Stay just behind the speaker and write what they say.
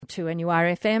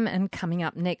2NURFM, and coming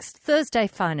up next, Thursday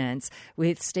Finance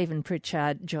with Stephen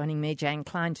Pritchard joining me, Jane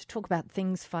Klein, to talk about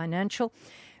things financial.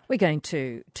 We're going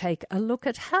to take a look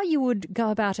at how you would go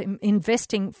about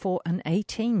investing for an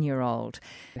 18-year-old.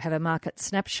 We have a market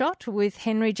snapshot with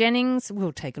Henry Jennings.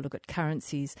 We'll take a look at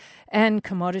currencies and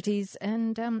commodities.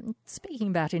 And speaking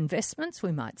about investments,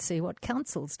 we might see what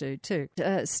councils do too.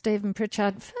 Stephen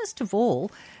Pritchard, first of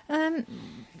all,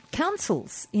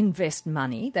 councils invest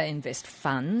money, they invest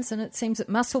funds, and it seems that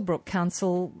Muswellbrook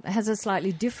Council has a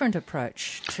slightly different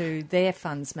approach to their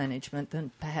funds management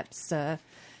than perhaps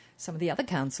some of the other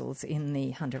councils in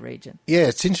the Hunter region. Yeah,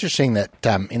 it's interesting that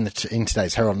in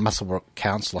today's Herald, Muswellbrook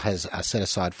Council has set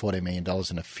aside $40 million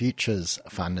in a futures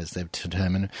fund, as they've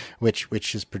determined, which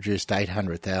has produced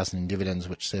 $800,000 in dividends,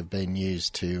 which they've been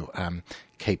used to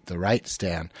keep the rates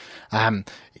down.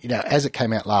 As it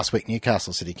came out last week,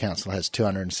 Newcastle City Council has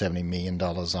 $270 million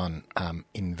on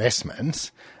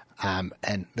investments.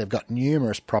 And they've got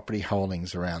numerous property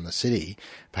holdings around the city.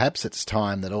 Perhaps it's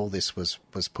time that all this was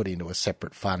put into a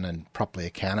separate fund and properly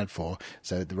accounted for,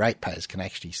 so the ratepayers can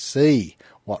actually see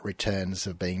what returns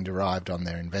are being derived on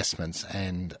their investments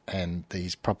and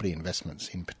these property investments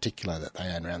in particular that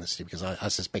they own around the city, because I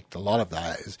suspect a lot of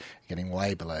those are getting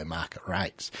way below market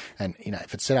rates. And,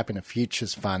 if it's set up in a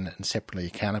futures fund and separately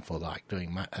accounted for, like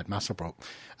doing at Muswellbrook,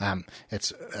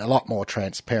 it's a lot more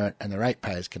transparent and the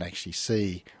ratepayers can actually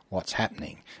see what's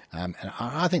happening. And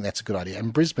I think that's a good idea.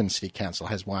 And Brisbane City Council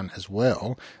has one as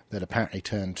well that apparently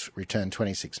returned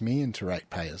 $26 million to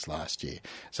ratepayers last year.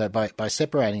 So by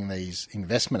separating these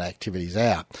investment activities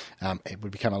out, it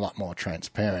would become a lot more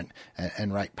transparent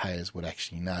and ratepayers would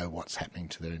actually know what's happening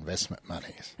to their investment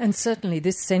monies. And certainly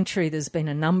this century there's been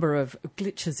a number of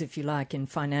glitches, if you like, in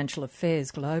financial affairs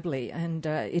globally, and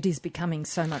it is becoming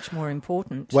so much more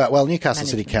important. Well, Newcastle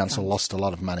City Council lost a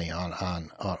lot of money on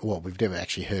we've never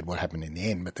actually heard what happened in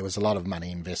the end, but there was a lot of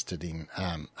money invested in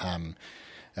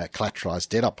collateralised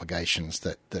debt obligations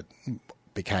that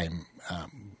became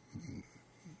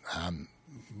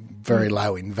very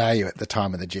low in value at the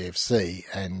time of the GFC,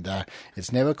 and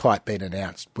it's never quite been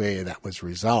announced where that was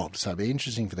resolved. So it'd be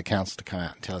interesting for the council to come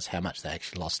out and tell us how much they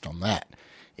actually lost on that,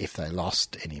 if they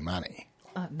lost any money.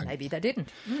 Maybe they didn't.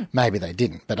 Maybe they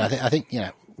didn't, but I think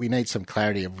we need some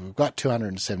clarity. We've got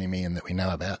 $270 million that we know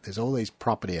about. There's all these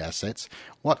property assets.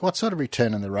 What sort of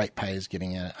return are the ratepayers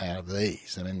getting out of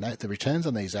these? I mean, the returns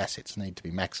on these assets need to be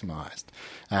maximised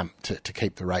to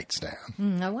keep the rates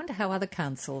down. I wonder how other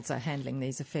councils are handling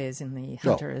these affairs in the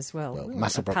Hunter as well.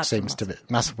 Muswellbrook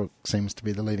seems to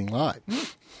be the leading light.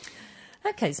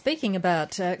 Okay, speaking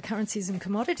about currencies and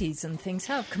commodities and things,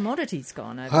 how have commodities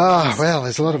gone over? Well,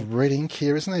 there's a lot of red ink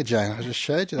here, isn't there, Jane? I just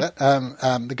showed you that.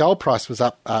 The gold price was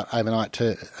up overnight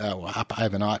to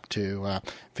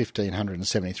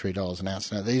 $1,573 an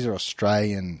ounce. Now, these are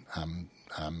Australian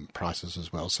prices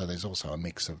as well, so there's also a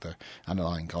mix of the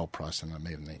underlying gold price and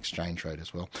even the exchange rate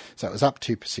as well. So it was up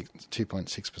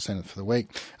 2.6% for the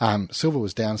week. Silver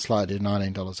was down slightly to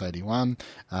 $19.81.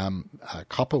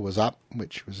 Copper was up,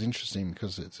 which was interesting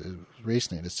because it's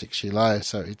recently at a 6-year low,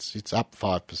 so it's up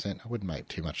 5%. I wouldn't make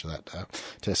too much of that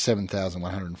to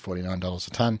 $7,149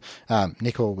 a tonne.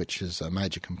 Nickel, which is a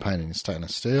major component in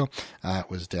stainless steel,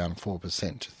 was down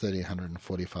 4% to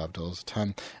 $1,345 a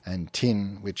tonne, and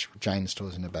tin, which Jane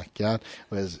stores in the backyard,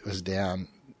 was down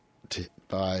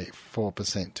by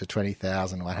 4% to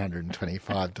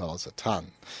 $20,125 a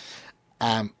tonne.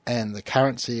 And the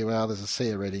currency, well, there's a sea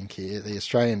of red ink here. The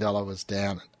Australian dollar was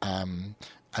down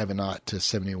overnight to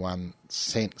 71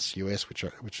 cents US, which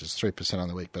is 3% on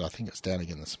the week, but I think it's down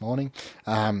again this morning.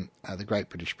 The Great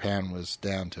British Pound was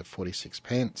down to 46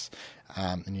 pence.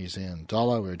 The New Zealand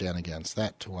dollar, we were down against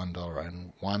that to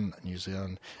 $1.01 New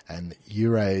Zealand, and the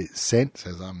Euro cents,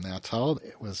 as I'm now told,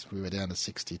 we were down to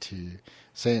 62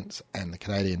 cents, and the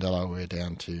Canadian dollar we were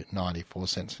down to 94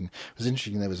 cents. And it was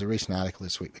interesting, there was a recent article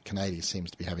this week that Canada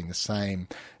seems to be having the same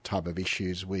type of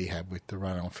issues we have with the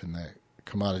runoff in the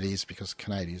commodities, because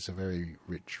Canada is a very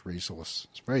rich resource.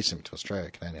 It's very similar to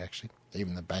Australia, Canada, actually.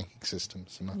 Even the banking system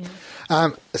is similar.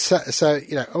 Yeah.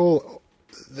 All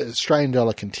the Australian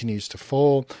dollar continues to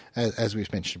fall. As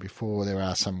we've mentioned before, there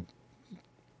are some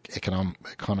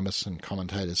economists and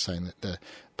commentators saying that the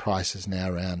price is now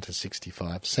around to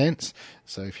 65 cents.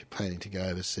 So if you're planning to go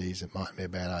overseas, it might be a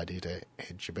bad idea to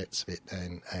hedge your bets a bit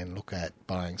and look at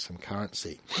buying some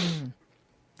currency.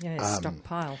 Yeah,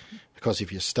 stockpile. Because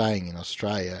if you're staying in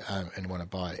Australia and want to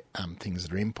buy things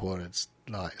that are imported,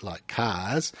 like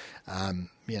cars,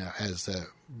 as the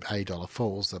a dollar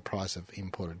falls, the price of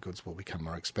imported goods will become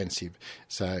more expensive.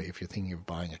 So if you're thinking of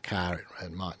buying a car,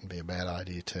 it mightn't be a bad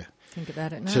idea to think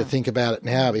about it now. To think about it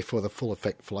now before the full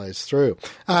effect flows through.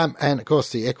 And, of course,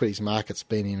 the equities market's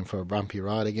been in for a bumpy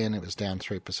ride again. It was down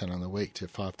 3% on the week to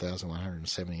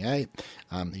 5,178.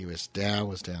 The US Dow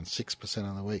was down 6%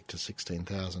 on the week to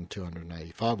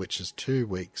 16,285, which is 2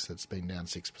 weeks that's been down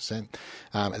 6%.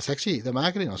 It's actually, the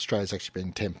market in Australia has actually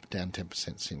been down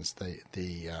 10% since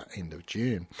the end of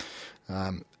June.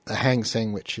 The Hang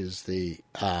Seng, which is the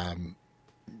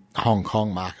Hong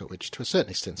Kong market, which to a certain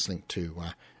extent is linked to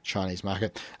Chinese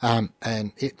market,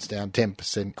 and it's down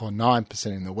 10% or 9%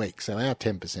 in the week. So our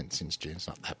 10% since June is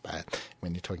not that bad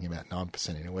when you're talking about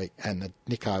 9% in a week. And the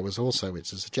Nikkei was also,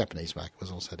 which is a Japanese market,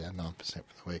 was also down 9% for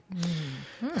the week.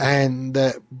 Mm-hmm. And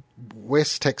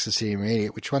West Texas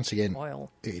Intermediate, which once again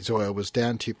is oil, was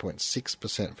down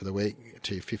 2.6% for the week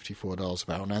to $54 a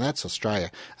barrel. Now that's Australia.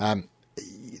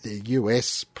 The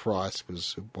US price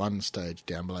was at one stage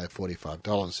down below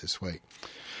 $45 this week.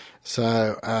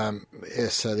 So,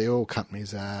 so the oil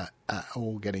companies are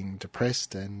all getting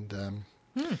depressed, and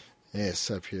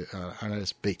so if you, I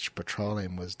noticed Beach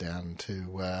Petroleum was down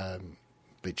to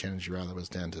Beach Energy was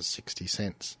down to 60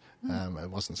 cents.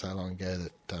 It wasn't so long ago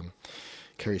that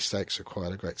Kerry Stokes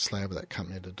acquired a great slab of that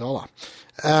company at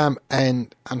 $1.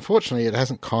 And unfortunately, it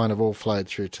hasn't kind of all flowed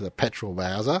through to the petrol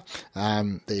bowser.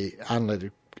 The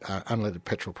unleaded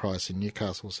petrol price in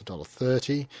Newcastle was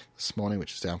 $1.30 this morning,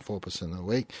 which is down 4% in the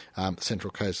week. Central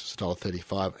Coast was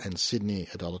 $1.35 and Sydney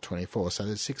 $1.24. So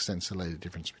there's 6 cents a litre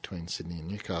difference between Sydney and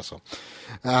Newcastle,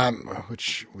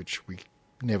 which we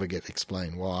never get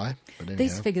explained why. But anyhow.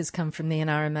 These figures come from the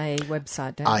NRMA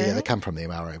website, don't they? Yeah, they come from the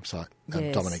NRMA website.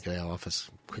 Yes. Dominic at our office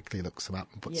quickly looks them up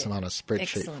and puts them on a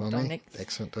spreadsheet for me. Dominic.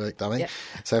 Excellent work, Dominic. Yep.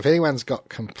 So if anyone's got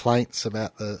complaints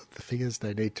about the figures,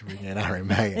 they need to ring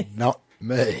NRMA and not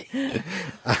me.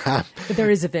 But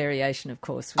there is a variation, of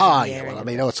course. Well, I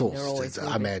mean, it's all.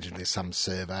 I imagine there's some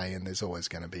survey, and there's always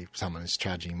going to be someone who's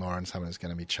charging more and someone who's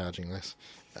going to be charging less.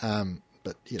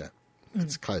 But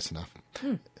it's close enough.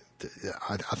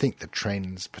 I think the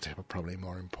trends are probably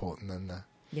more important than the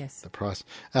price.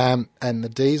 And the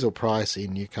diesel price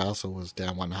in Newcastle was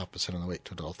down 1.5% on the week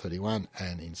to $1.31,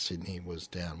 and in Sydney was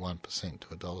down 1% to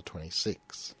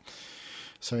 $1.26.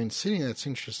 So in Sydney, that's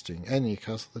interesting. And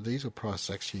Newcastle, the diesel price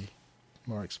is actually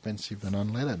more expensive than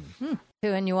unleaded.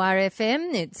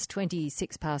 2NURFM, it's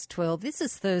 12:26. This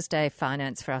is Thursday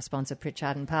Finance for our sponsor,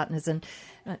 Pritchard and Partners, and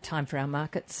time for our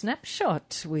market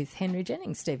snapshot with Henry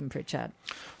Jennings. Stephen Pritchard.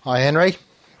 Hi, Henry.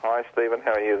 Hi, Stephen.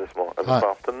 How are you this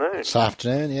afternoon? This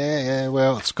afternoon, yeah.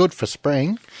 Well, it's good for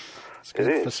spring. It's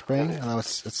good for spring. And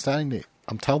it's starting to.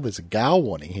 I'm told there's a gale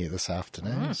warning here this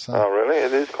afternoon. So. Oh, really?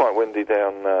 It is quite windy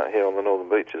down here on the northern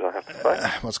beaches, I have to say.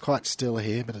 Well, it's quite still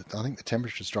here, but I think the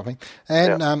temperature's dropping.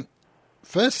 And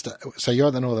first, so you're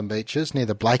at the northern beaches near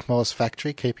the Blakemores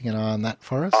factory, keeping an eye on that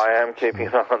for us? I am keeping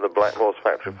an eye on the Blakemores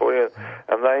factory for you,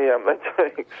 and they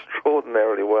do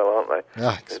extraordinarily well, aren't they?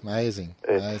 Oh, it's amazing.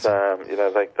 It's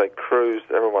they cruised.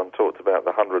 Everyone talked about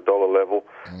the $100 level,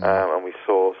 and we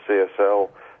saw CSL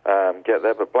get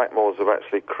there, but Blakemores have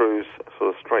actually cruised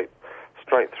sort of straight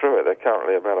through it. They're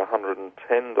currently about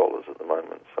 $110 at the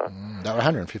moment. So they were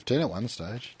 115 at one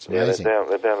stage. It's amazing. Yeah,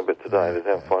 they're down a bit today. They're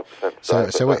down 5%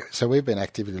 today. So we've been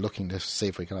actively looking to see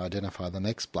if we can identify the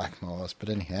next Blakemores. But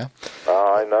anyhow,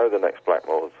 I know the next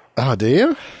Blakemores. Oh, do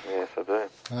you? Yes, I do.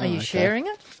 Are you sharing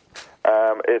it?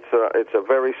 It's a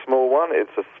very small one.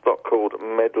 It's a stock called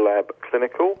MedLab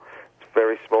Clinical. It's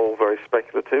very small, very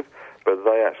speculative, but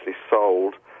they actually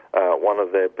sold one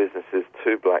of their businesses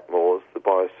to Blakemores, the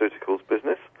bioceuticals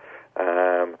business,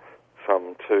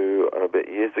 some 2 and a bit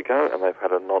years ago, and they've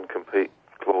had a non-compete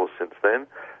clause since then,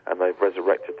 and they've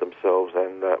resurrected themselves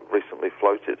and recently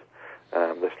floated.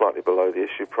 They're slightly below the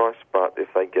issue price, but if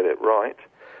they get it right,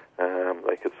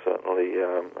 they could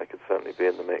certainly be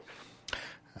in the mix.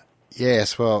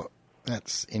 Yes, well,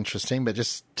 that's interesting, but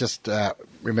just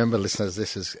remember, listeners,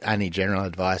 this is only general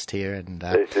advice here, and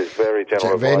this is very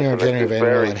general advice,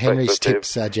 and Henry's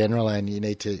tips are general, and you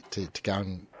need to go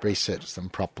and research them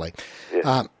properly.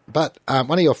 Yes. But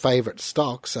one of your favourite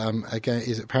stocks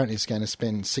is apparently going to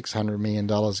spend $600 million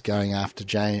going after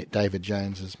David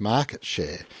Jones's market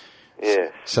share.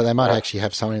 Yes. So they might actually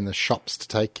have someone in the shops to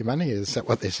take your money. Is that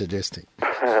what they're suggesting?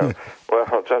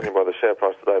 Well, judging by the share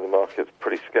price today, the market's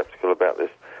pretty sceptical about this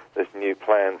new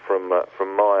plan from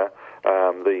Myer.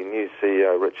 The new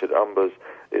CEO, Richard Umbers,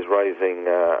 is raising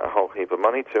a whole heap of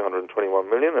money, 221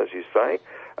 million, as you say,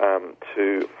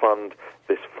 to fund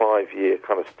this 5-year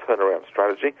kind of turnaround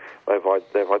strategy. They've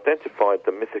identified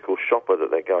the mythical shopper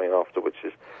that they're going after, which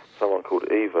is someone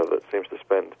called Eva that seems to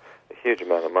spend a huge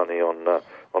amount of money on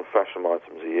fashion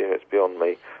items a year. It's beyond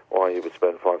me why you would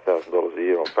spend $5,000 a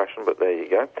year on fashion, but there you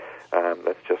go.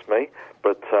 That's just me.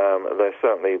 But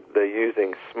they're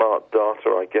using smart data,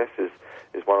 I guess, is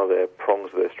one of their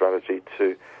prongs of their strategy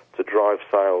to drive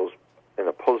sales in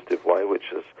a positive way, which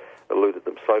has eluded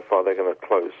them so far. They're going to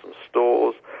close some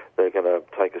stores. They're going to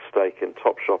take a stake in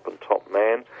Topshop and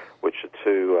Topman, which are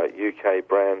two UK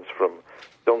brands from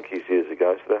donkeys years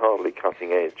ago, so they're hardly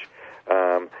cutting edge.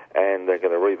 And they're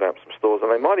going to revamp some stores,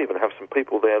 and they might even have some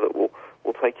people there that will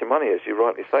take your money, as you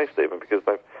rightly say, Stephen, because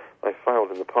they've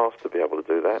failed in the past to be able to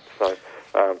do that. So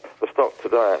the stock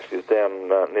today actually is down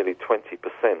nearly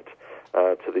 20%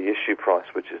 to the issue price,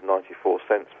 which is 94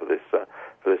 cents for this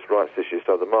rights issue.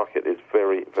 So the market is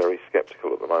very, very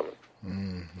sceptical at the moment.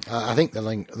 I think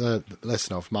the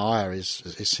lesson of Myer is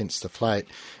since the float,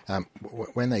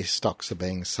 when these stocks are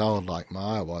being sold like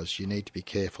Myer was, you need to be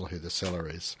careful who the seller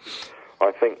is.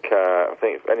 I think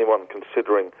if anyone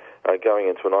considering going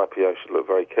into an IPO should look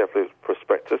very carefully at the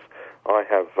prospectus. I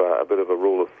have a bit of a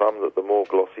rule of thumb that the more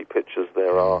glossy pictures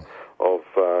there are of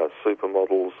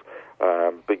supermodels,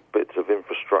 big bits of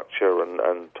infrastructure and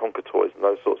Tonka toys and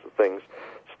those sorts of things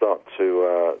start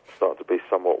to be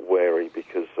somewhat wary,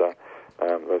 because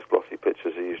those glossy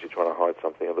pictures are usually trying to hide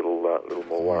something a little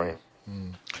more worrying.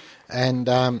 And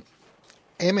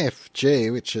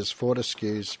MFG, which is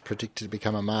Fortescue's predicted to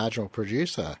become a marginal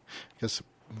producer, because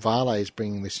Vale is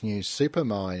bringing this new super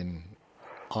mine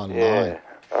online. Yeah,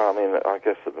 I mean, I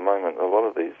guess at the moment a lot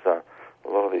of these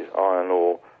iron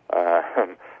ore,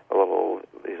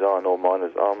 these iron ore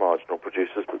miners are marginal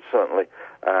producers, but certainly,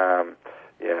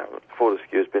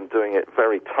 Fortescue has been doing it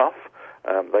very tough.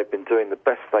 They've been doing the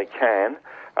best they can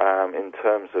in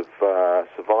terms of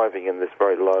surviving in this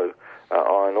very low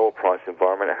iron ore price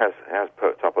environment. It has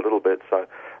perked up a little bit, so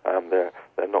they're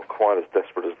not quite as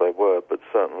desperate as they were. But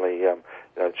certainly,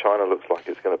 China looks like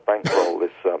it's going to bankroll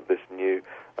this new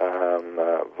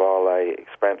Vale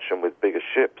expansion with bigger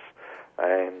ships,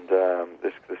 and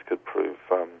this could prove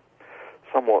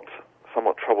somewhat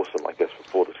troublesome, I guess, for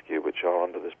Fortescue, which are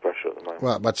under this pressure at the moment.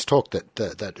 Well, but it's talked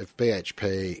that if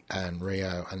BHP and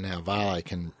Rio and now Vale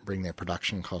can bring their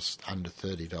production costs under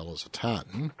 $30 a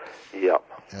tonne, yep,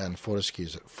 and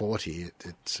Fortescue's at 40,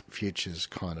 its future's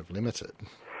kind of limited.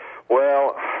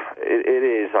 Well, it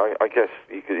is. I guess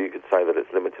you could say that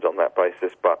it's limited on that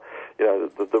basis, but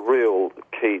the real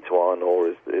key to iron ore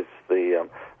is the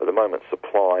at the moment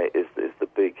supply is the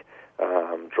big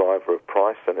driver of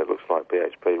price, and it looks like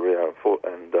BHP, Rio,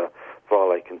 and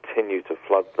Vale continue to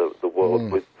flood the world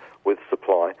with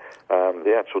supply.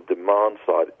 The actual demand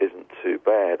side isn't too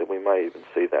bad, and we may even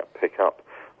see that pick up,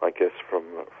 I guess,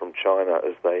 from China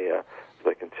as they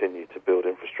continue to build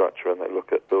infrastructure and they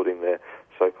look at building their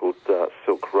so-called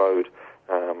Silk Road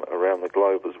around the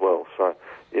globe as well. So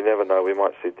you never know, we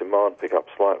might see demand pick up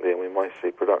slightly, and we may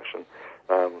see production.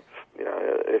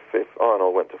 If iron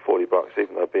ore went to $40,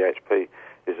 even though BHP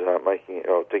is making it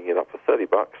or digging it up for $30,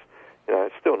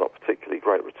 it's still not particularly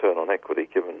great return on equity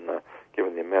given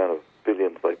the amount of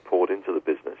billions they poured into the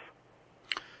business.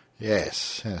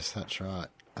 Yes, that's right.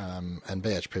 And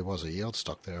BHP was a yield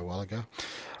stock there a while ago.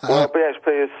 Well,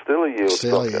 BHP is still a yield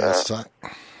stock. Stock.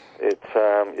 It's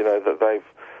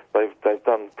that they've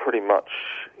done pretty much.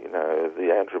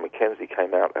 The Andrew Mackenzie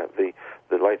came out at the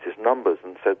latest numbers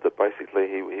and said that basically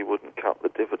he wouldn't cut the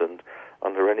dividend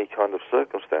under any kind of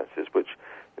circumstances, which,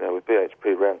 with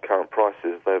BHP around current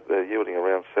prices, they're yielding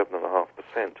around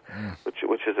 7.5%,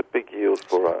 which is a big yield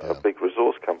for a big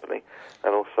resource company.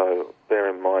 And also bear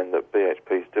in mind that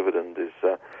BHP's dividend is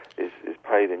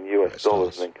paid in US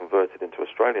dollars and then converted into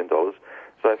Australian dollars.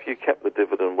 So if you kept the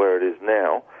dividend where it is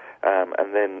now,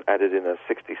 and then added in a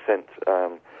 60-cent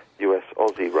US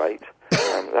Aussie rate,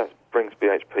 that brings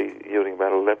BHP yielding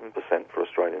about 11% for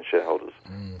Australian shareholders,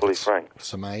 fully franked.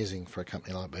 It's amazing for a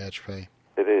company like BHP.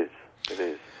 It is.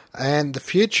 And the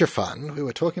Future Fund, we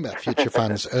were talking about Future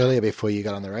Funds earlier before you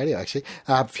got on the radio, actually.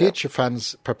 Future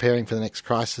Funds preparing for the next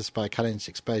crisis by cutting its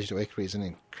exposure to equities and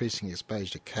increasing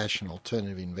exposure to cash and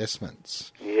alternative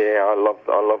investments. Yeah, I love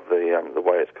the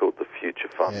way it's called, the Future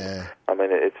Fund. Yeah. I mean,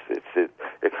 it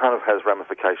kind of has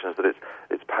ramifications that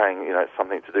it's paying, it's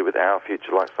something to do with our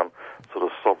future, like some sort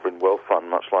of sovereign wealth fund,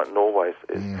 much like Norway's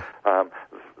is.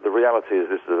 The reality is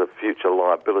this is a future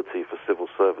liability for civil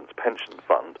servants pension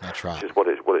fund. That's right. Which is what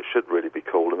it should really be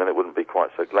called, and then it wouldn't be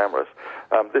quite so glamorous.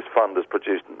 This fund has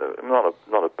produced not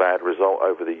a bad result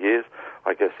over the years.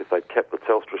 I guess if they'd kept the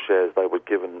Telstra shares they were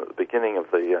given at the beginning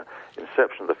of the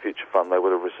inception of the Future Fund, they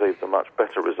would have received a much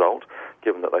better result,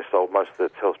 given that they sold most of their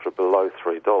Telstra below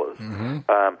 $3. Mm-hmm.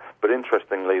 But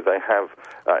interestingly, they have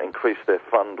increased their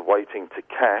fund weighting to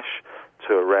cash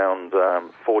to around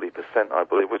 40%, I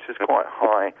believe, which is quite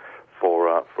high for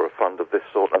a fund of this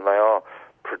sort, and they are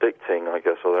predicting, I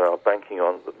guess, or they are banking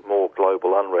on more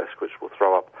global unrest, which will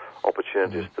throw up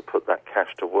opportunities to put that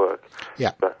cash to work.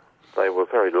 Yeah. But they were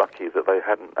very lucky that they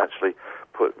hadn't actually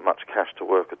put much cash to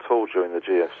work at all during the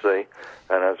GFC,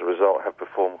 and as a result have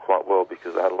performed quite well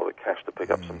because they had a lot of cash to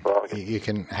pick up some bargains. You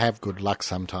can have good luck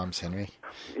sometimes, Henry.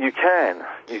 You can.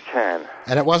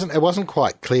 And it wasn't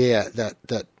quite clear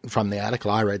that from the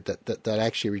article I read that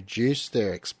actually reduced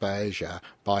their exposure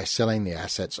by selling the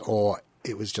assets, or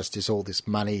it was just all this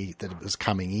money that was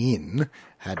coming in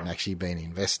hadn't actually been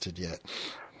invested yet.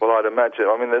 Well, I'd imagine.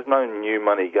 I mean, there's no new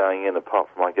money going in apart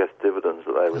from, I guess, dividends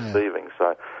that they're receiving.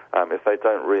 So, if they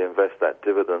don't reinvest that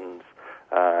dividends,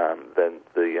 then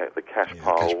the cash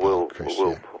pile will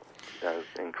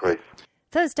increase.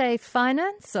 Thursday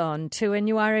Finance on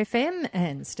 2NURFM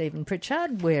and Stephen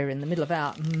Pritchard. We're in the middle of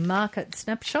our Market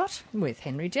Snapshot with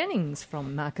Henry Jennings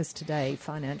from Marcus Today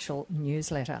Financial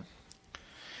Newsletter.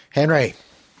 Henry.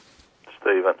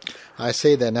 Stephen. I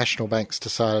see the National Bank's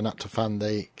decided not to fund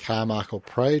the Carmichael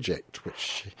project,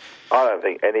 which... I don't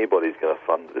think anybody's going to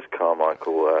fund this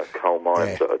Carmichael coal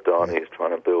mine that Adani is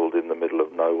trying to build in the middle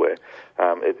of nowhere.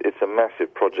 It's a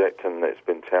massive project and it's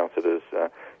been touted as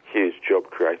a huge job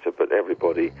creator, but every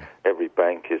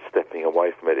bank is stepping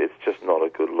away from it. It's just not a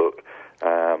good look.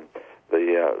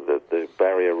 The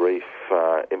barrier reef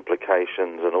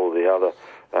implications and all the other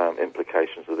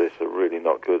implications of this are really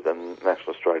not good, and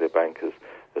National Australia Bank has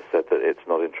said that it's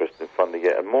not interested in funding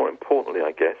it. And more importantly,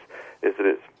 I guess, is that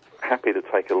it's happy to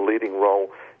take a leading role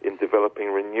in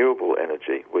developing renewable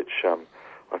energy, which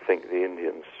I think the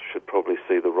Indians should probably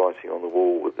see the writing on the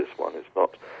wall with this one. It's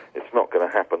not going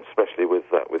to happen, especially with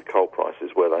coal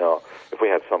prices where they are. If we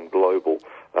had some global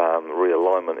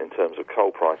realignment in terms of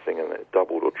coal pricing and it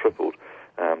doubled or tripled,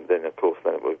 then of course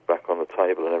then it would be back on the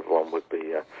table and everyone would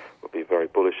be very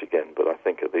bullish again. But I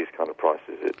think at these kind of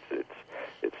prices,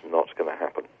 it's not going to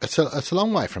happen. It's a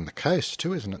long way from the coast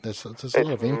too, isn't it? There's a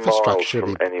lot of infrastructure.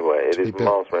 Miles from anywhere. It is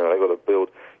miles from anywhere. They've got to build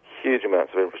huge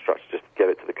amounts of infrastructure just to get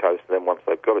it to the coast, and then once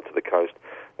they've got it to the coast,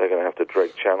 they're going to have to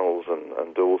dredge channels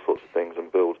and do all sorts of things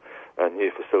and build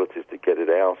new facilities to get it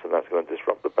out, and that's going to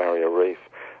disrupt the barrier reef.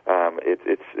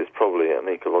 It's probably an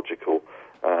ecological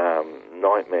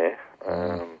nightmare,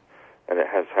 and it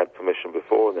has had permission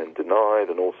before and then denied,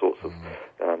 and all sorts of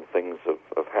things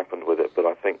have happened with it. But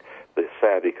I think the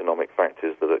sad economic fact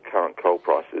is that at current coal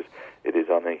prices, it is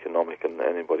uneconomic, and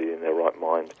anybody in their right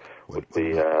mind would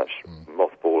be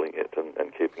mothballing it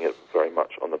and keeping it very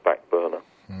much on the back burner.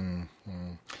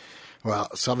 Well,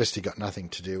 it's obviously got nothing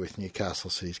to do with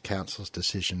Newcastle City Council's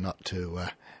decision not to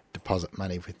deposit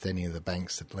money with any of the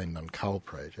banks that lend on coal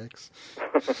projects.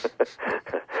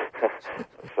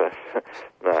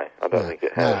 No, I don't think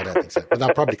it has. No, I don't think so. But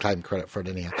they'll probably claim credit for it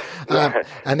anyhow.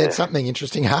 And then something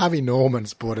interesting, Harvey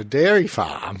Norman's bought a dairy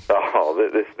farm. Oh,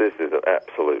 this is an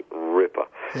absolute ripper.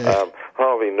 Yeah.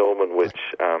 Harvey Norman, which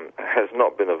has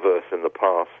not been averse in the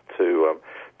past to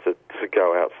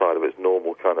go outside of its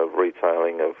normal kind of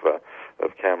retailing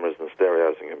of cameras and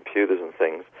stereos and computers and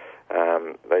things.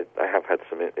 They have had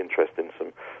some interest in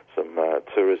some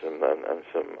tourism and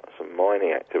some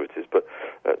mining activities, but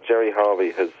Jerry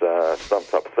Harvey has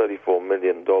stumped up $34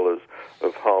 million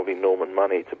of Harvey Norman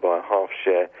money to buy a half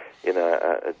share in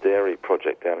a dairy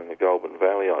project down in the Goulburn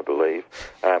Valley, I believe.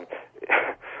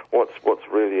 What's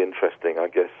really interesting, I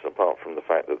guess, apart from the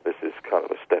fact that this is kind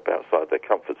of a step outside their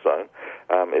comfort zone,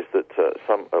 is that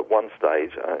at one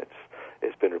stage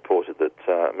it's been reported that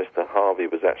Mr. Harvey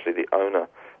was actually the owner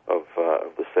of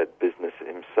the said business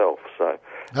himself. So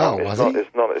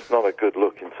it's not a good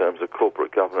look in terms of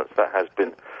corporate governance. That has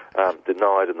been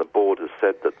denied, and the board has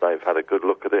said that they've had a good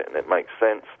look at it and it makes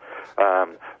sense.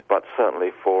 But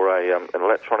certainly for an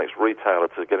electronics retailer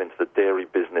to get into the dairy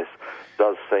business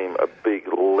does seem a big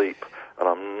leap, and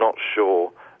I'm not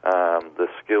sure the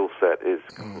skill set is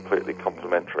completely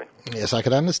complementary. Yes, I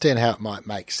could understand how it might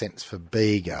make sense for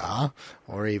Bega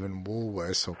or even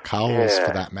Woolworths or Coles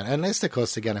for that matter, unless, of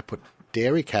course, they're going to put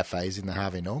dairy cafes in the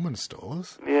Harvey Norman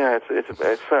stores. Yeah, it's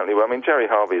certainly. Well, I mean, Jerry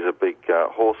Harvey is a big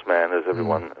horseman, as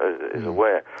everyone is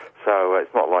aware. So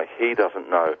it's not like he doesn't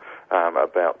know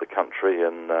about the country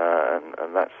and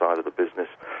that side of the business.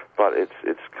 But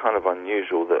it's kind of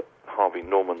unusual that Harvey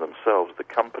Norman themselves, the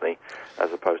company,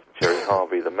 as opposed to Jerry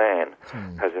Harvey, the man,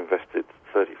 has invested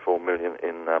 $34 million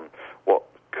in what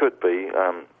could be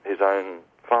his own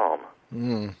farm.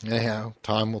 Yeah,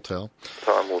 time will tell.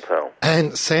 Time will tell.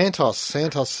 And Santos, share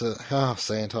price.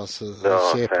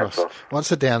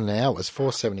 What's it down now? It was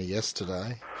 $4.70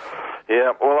 yesterday.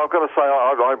 Yeah, well, I've got to say,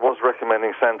 I was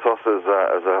recommending Santos as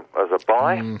a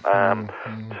buy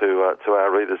to our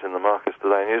readers in the Marcus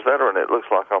Today newsletter, and it looks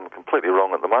like I'm completely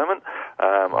wrong at the moment.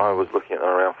 I was looking at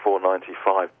around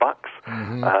 $4.95.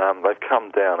 They've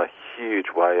come down a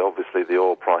huge way. Obviously, the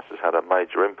oil price has had a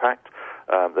major impact.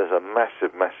 There's a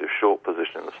massive short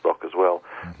position in the stock as well.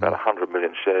 About 100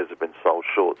 million shares have been sold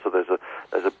short, so there's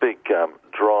a big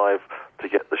drive to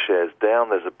get the shares down.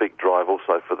 There's a big drive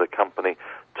also for the company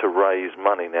to raise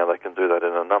money. Now, they can do that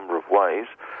in a number of ways.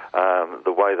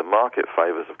 The way the market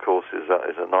favours, of course, is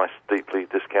a nice, deeply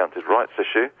discounted rights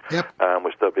issue,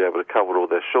 which they'll be able to cover all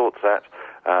their shorts at,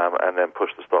 and then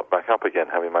push the stock back up again,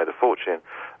 having made a fortune.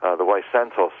 The way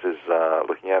Santos is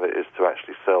looking at it is to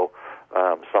actually sell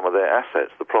some of their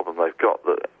assets. The problem they've got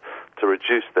to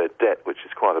reduce their debt, which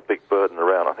is quite a big burden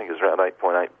around, I think it's around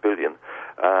 $8.8 billion,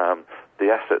 the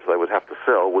assets they would have to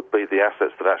sell would be the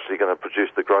assets that are actually going to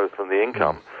produce the growth and the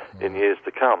income in years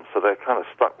to come. So they're kind of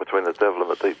stuck between the devil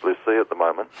and the deep blue sea at the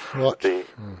moment. The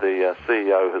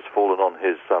CEO has fallen on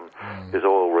his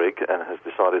oil rig and has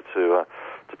decided to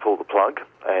pull the plug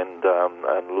and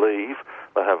leave.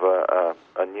 They have a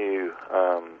new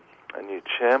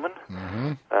chairman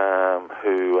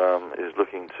who is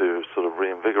looking to sort of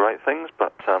reinvigorate things,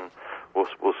 but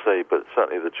we'll see. But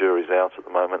certainly the jury's out at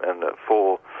the moment, and at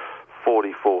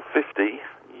 $4.50,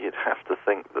 you'd have to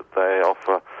think that they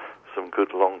offer some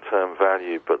good long-term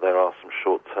value, but there are some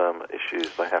short-term issues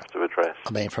they have to address.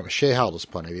 I mean, from a shareholder's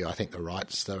point of view, I think the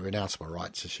renounceable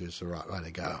rights issue is the right way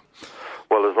to go.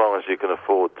 Well, as long as you can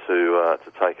afford to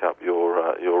take up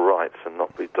your rights and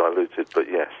not be diluted, but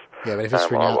yes. Yeah, but if it's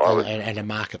and a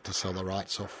market to sell the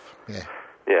rights off, yeah.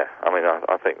 Yeah, I mean,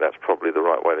 I think that's probably the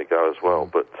right way to go as well,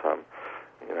 but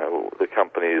the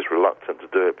company is reluctant to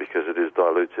do it because it is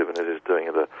dilutive and it is doing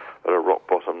it at a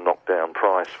rock-bottom knockdown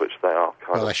price, which they are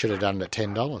they should have done it at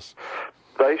 $10.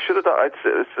 They should have done.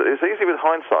 It's easy with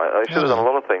hindsight. They should have done a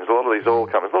lot of things. A lot of these oil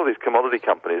companies, a lot of these commodity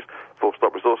companies,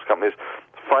 full-stop resource companies,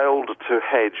 failed to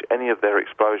hedge any of their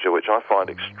exposure, which I find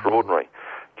extraordinary,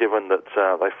 given that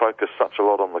they focus such a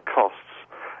lot on the costs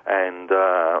and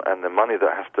the money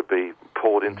that has to be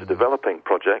poured into developing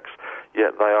projects,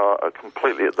 yet they are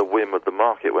completely at the whim of the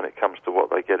market when it comes to what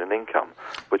they get in income,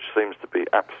 which seems to be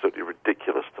absolutely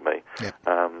ridiculous to me. Yep.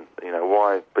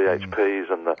 Why BHPs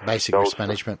and the basic risk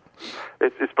management?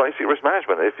 It's basic risk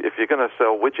management. If you're going to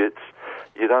sell widgets,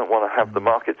 you don't want to have the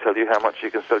market tell you how much you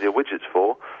can sell your widgets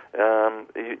for.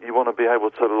 You want to be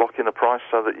able to lock in a price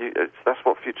so that that's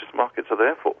what futures markets are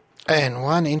there for. And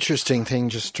one interesting thing,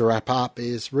 just to wrap up,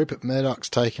 is Rupert Murdoch's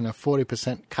taken a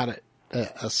 40% cut at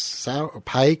a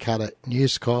pay cut at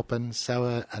News Corp, and so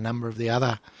are a number of the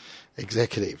other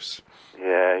executives.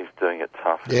 Yeah, he's doing it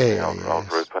tough.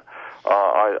 Old Rupert.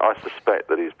 I suspect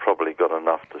that he's probably got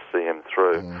enough to see him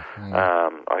through.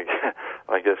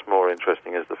 I guess more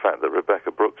interesting is the fact that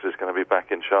Rebecca Brooks is going to be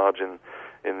back in charge in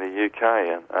the UK,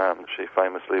 and she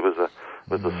famously was a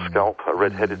scalp, a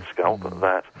red-headed scalp at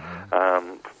that,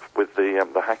 with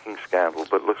the hacking scandal.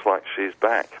 But it looks like she's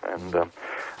back, and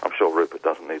I'm sure Rupert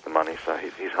doesn't need the money, so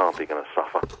he's hardly going to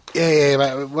suffer. Yeah,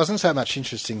 but it wasn't so much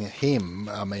interesting him.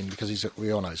 I mean, because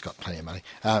we all know he's got plenty of money.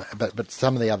 But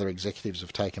some of the other executives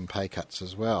have taken pay cuts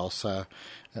as well. So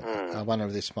I wonder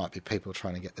if this might be people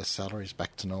trying to get their salaries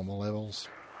back to normal levels.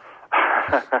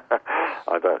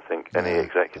 I don't think any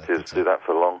executives do that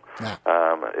for long. No.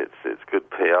 It's good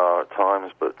PR at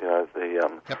times, but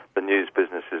the news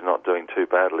business is not doing too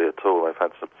badly at all. They've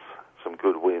had some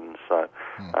good wins, so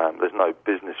there's no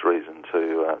business reason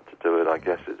to do it. I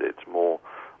guess it's more,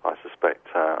 I suspect,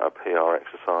 a PR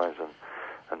exercise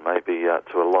and maybe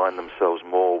to align themselves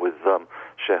more with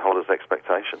shareholders'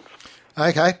 expectations.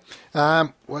 Okay.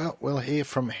 Well, we'll hear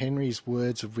from Henry's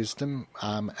words of wisdom,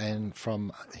 and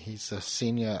he's a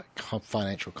senior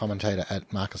financial commentator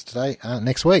at Marcus Today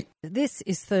next week. This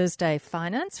is Thursday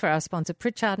Finance for our sponsor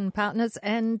Pritchard and Partners,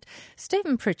 and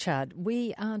Stephen Pritchard.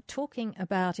 We are talking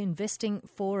about investing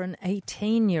for an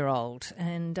 18-year-old,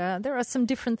 and there are some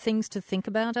different things to think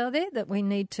about, are there, that we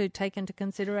need to take into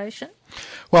consideration?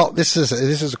 Well, this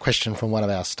is a question from one of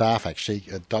our staff, actually.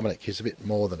 Dominic, who's a bit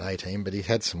more than 18, but he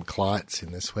had some clients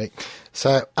in this week.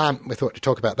 So we thought to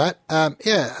talk about that.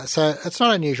 So it's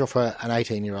not unusual for an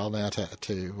 18-year-old now to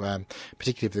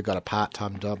particularly if they've got a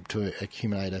part-time job, to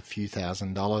accumulate a few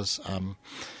 $1,000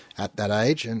 at that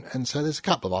age. And so there's a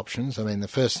couple of options. I mean, the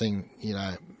first thing,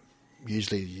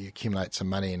 usually you accumulate some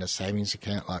money in a savings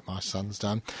account like my son's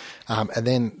done. And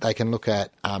then they can look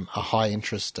at a high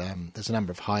interest, there's a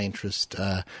number of high interest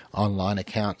online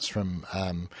accounts from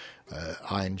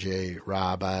ING,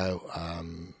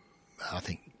 Rabo, I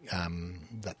think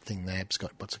that thing there's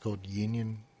got, what's it called,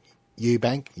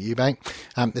 Ubank.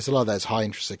 There's a lot of those high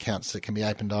interest accounts that can be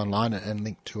opened online and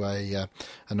linked to a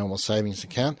normal savings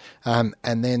account. And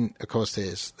then, of course,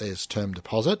 there's term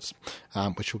deposits,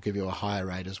 which will give you a higher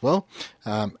rate as well.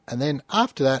 And then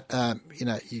after that,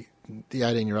 the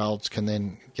 18-year-olds can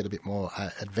then get a bit more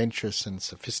adventurous and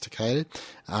sophisticated.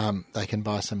 They can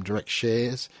buy some direct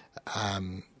shares,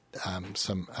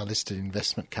 a listed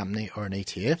investment company or an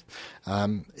ETF.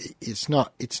 It's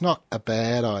not a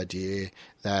bad idea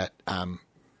that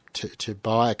to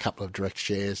buy a couple of direct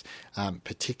shares,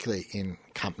 particularly in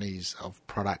companies of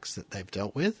products that they've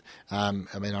dealt with. I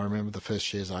remember the first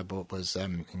shares I bought was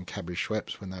in Cadbury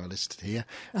Schweppes when they were listed here,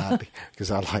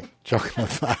 because I like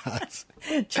chocolate bars.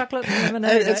 Chocolate and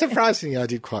lemonade. And surprisingly, I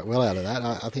did quite well out of that.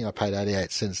 I think I paid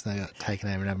 88 cents and they got taken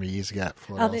over a number of years ago at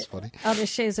 $4.40. Are there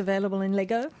shares available in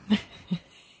Lego?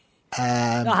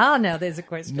 Now there's a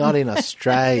question. Not in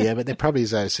Australia, but there probably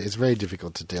is overseas. It's very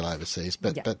difficult to deal overseas.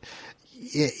 But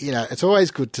it's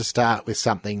always good to start with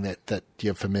something that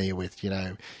you're familiar with.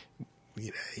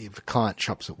 If a client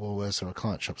shops at Woolworths or a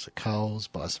client shops at Coles,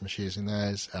 buy some shares in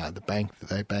those, the bank that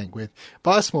they bank with.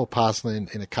 Buy a small parcel in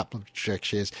a couple of direct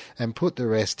shares and put the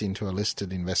rest into a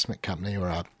listed investment company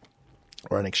or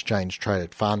an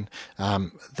exchange-traded fund,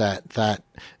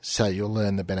 so you'll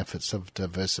learn the benefits of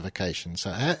diversification. So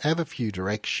have a few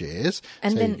direct shares.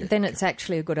 And then it's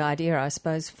actually a good idea, I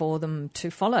suppose, for them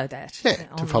to follow that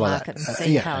on to follow the market that. and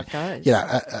see how it goes.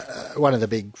 One of the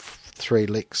big three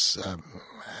LICs,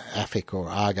 AFIC or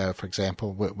Argo, for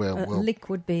example, LIC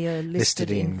would be a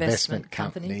listed investment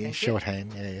company.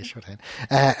 Shorthand.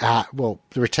 Well,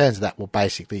 the returns of that will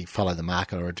basically follow the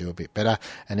market or do a bit better.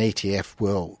 An ETF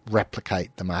will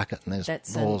replicate the market, and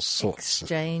there's all sorts of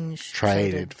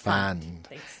traded fund.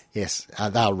 Yes,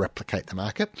 they'll replicate the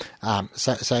market.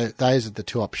 So those are the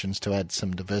two options to add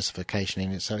some diversification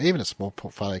in it. So even a small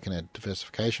portfolio can add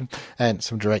diversification and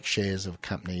some direct shares of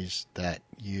companies that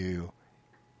you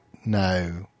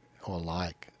know or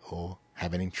like or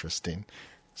have an interest in.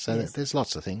 So there's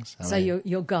lots of things.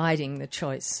 You're guiding the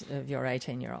choice of your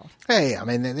 18-year-old. Hey,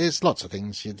 there's lots of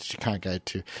things you can't go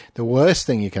to. The worst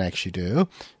thing you can actually do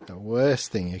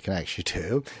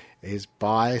is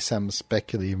buy some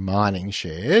speculative mining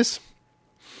shares.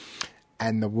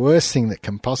 And the worst thing that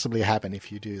can possibly happen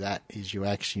if you do that is you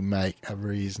actually make a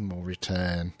reasonable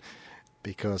return,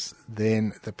 because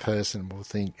then the person will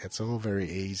think it's all very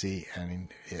easy and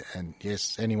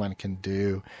yes, anyone can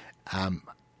do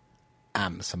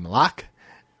some luck,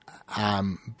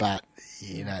 but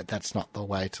that's not the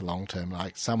way to long term.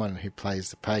 Like someone who plays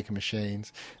the poker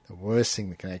machines, the worst thing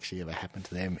that can actually ever happen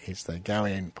to them is they go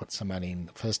in, put some money in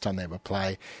the first time they ever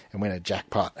play and win a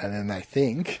jackpot, and then they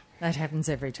think that happens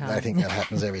every time. They think that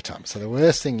happens every time. So the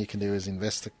worst thing you can do is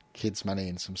invest the kids' money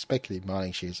in some speculative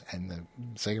mining shares, and the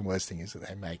second worst thing is that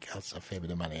they make a fair bit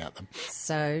of money out of them.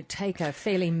 So take a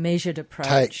fairly measured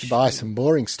approach. Buy some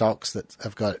boring stocks that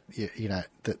have got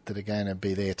that are going to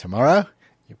be there tomorrow.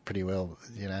 You're pretty well,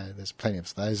 there's plenty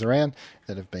of those around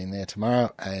that have been there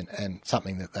tomorrow, and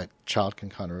something that child can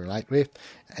kind of relate with,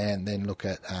 and then look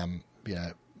at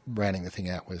rounding the thing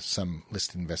out with some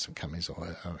listed investment companies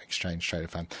or exchange traded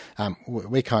fund.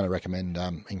 We kind of recommend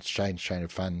exchange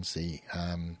traded funds, the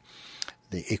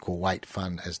equal weight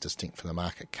fund as distinct from the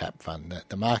market cap fund.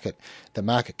 The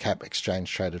market cap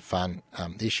exchange traded fund,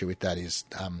 the issue with that is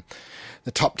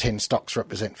the top 10 stocks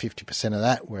represent 50% of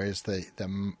that, whereas the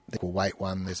equal weight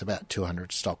one, there's about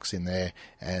 200 stocks in there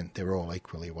and they're all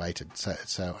equally weighted.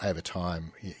 So over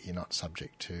time, you're not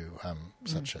subject to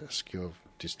such a skew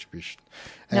distribution.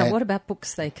 Now, what about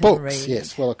books they can read? Books,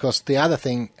 yes. Well, of course, the other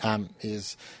thing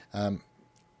is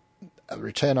a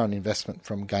return on investment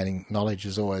from gaining knowledge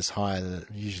is always higher,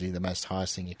 usually the most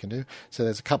highest thing you can do. So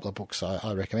there's a couple of books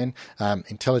I recommend. The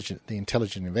Intelligent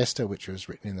Investor, which was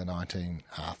written in the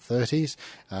 1930s,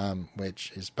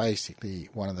 which is basically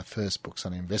one of the first books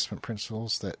on investment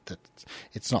principles. That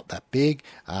it's not that big,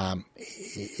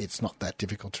 it's not that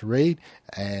difficult to read,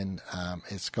 and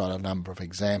it's got a number of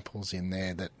examples in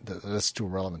there that are still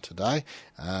relevant today.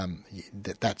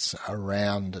 That's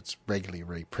around, it's regularly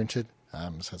reprinted.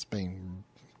 So it's been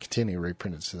continually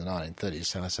reprinted since the 1930s,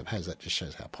 so I suppose that just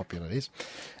shows how popular it is.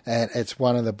 And it's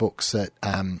one of the books that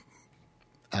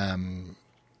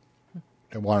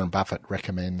Warren Buffett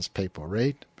recommends people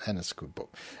read, and it's a good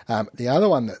book. The other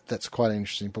one that's quite an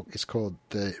interesting book is called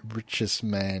The Richest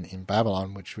Man in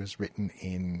Babylon, which was written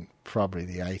in probably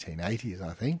the 1880s,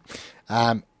 I think.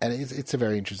 And it's a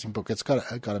very interesting book. It's got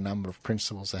a number of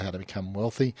principles of how to become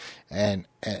wealthy, and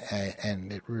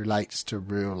it relates to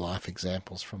real life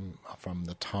examples from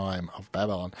the time of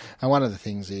Babylon. And one of the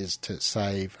things is to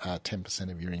save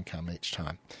 10% of your income each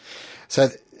time. So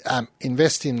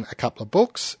invest in a couple of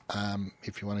books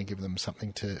if you want to give them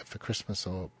something for Christmas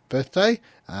or birthday.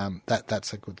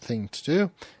 That's a good thing to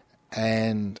do,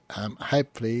 and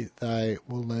hopefully they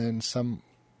will learn some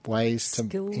ways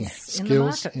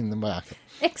skills in the market.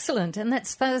 Excellent. And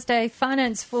that's Thursday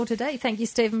Finance for today. Thank you,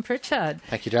 Stephen Pritchard.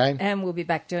 Thank you, Jane. And we'll be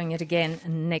back doing it again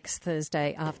next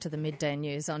Thursday after the midday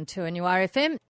news on 2NURFM.